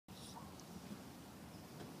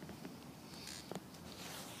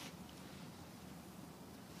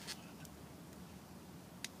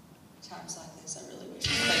Times like this, I really wish I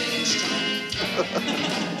played an instrument.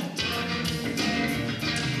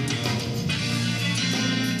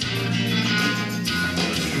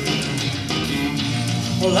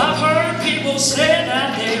 Well, I've heard people say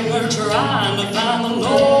that they were trying to find the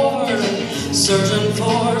Lord, searching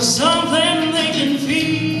for something they can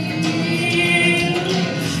feel,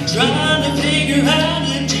 trying to figure out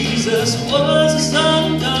if Jesus was the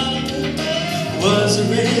Son of God, was the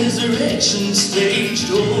resurrection stage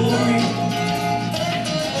story.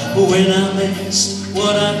 When I'm asked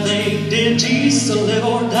what I think, did Jesus live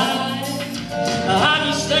or die, I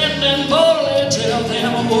just stand and boldly tell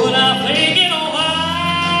them what I think and why.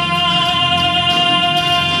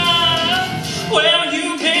 Well,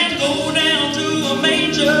 you can go down to a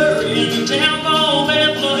manger in a town called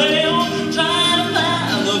Bethlehem, trying to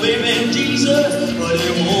find the baby Jesus, but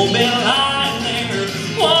it won't be lying there.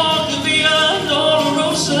 Walk to Via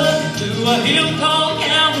Dolorosa to a hill called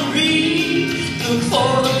Calvary, look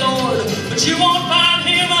for the Lord, but you won't find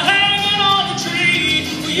him hanging on a tree.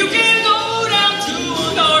 Well, you can go down to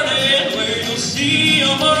a garden where you'll see a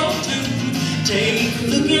myrtle too. Take a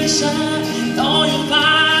look inside, and all you'll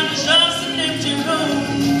find is just an empty room.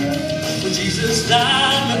 Well, Jesus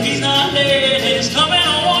died, but he's not dead, and he's coming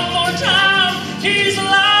on one more time. He's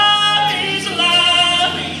alive, he's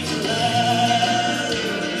alive, he's alive.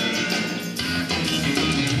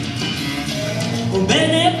 Well,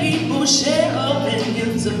 many people share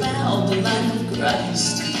opinions about the life of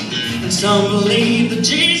Christ, and some believe that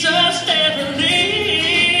Jesus never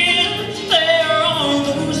lived. There are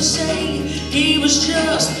those who say he was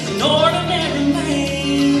just an ordinary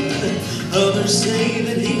man. Others say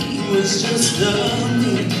that he was just a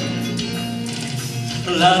man.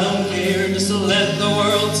 Well, I don't care, just to let the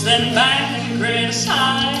world stand back and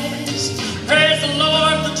criticize. Praise the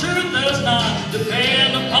Lord, the truth does not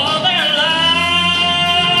depend upon their lives.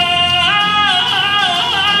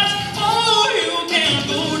 Oh, you can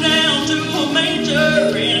go down to a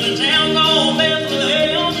manger in a town called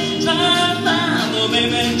Bethlehem, try to find the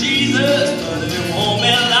baby Jesus, but it won't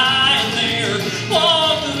be lying there.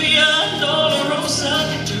 Walk to Via Dolorosa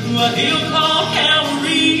to a hill called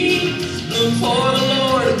Calvary, look for the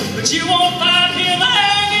Lord, but you won't find him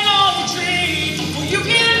hanging on the tree. Well, you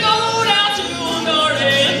can go down to a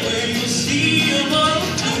garden where you'll see a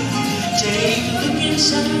myrtle too. Take a look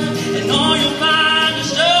inside, and all you'll find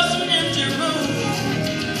is just an empty room.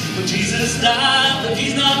 Well, Jesus died, but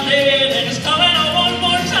he's not dead, and he's coming on one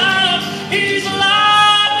more time. He's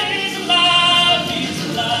alive, he's alive, he's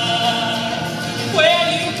alive. Well,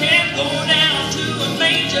 you can go down to a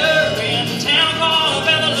manger in a town called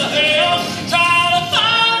Bethlehem, try to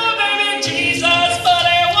find the baby Jesus, but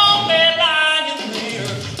it won't be lying there.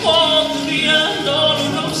 Walk to Via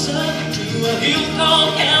Dolorosa to a hill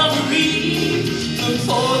called Calvary, look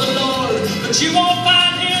for the Lord, but you won't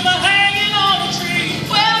find him hanging on a tree.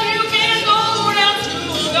 Well, you can go down to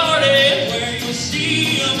a garden where you'll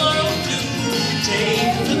see a myrtle too.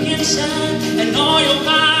 Take a look inside, and all you'll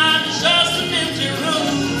find is just an empty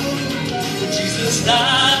room. Jesus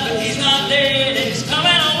died, but he's not dead, and he's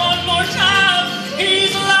coming on one more time.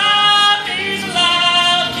 He's alive, he's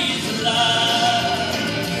alive, he's alive.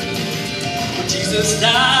 Jesus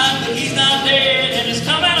died.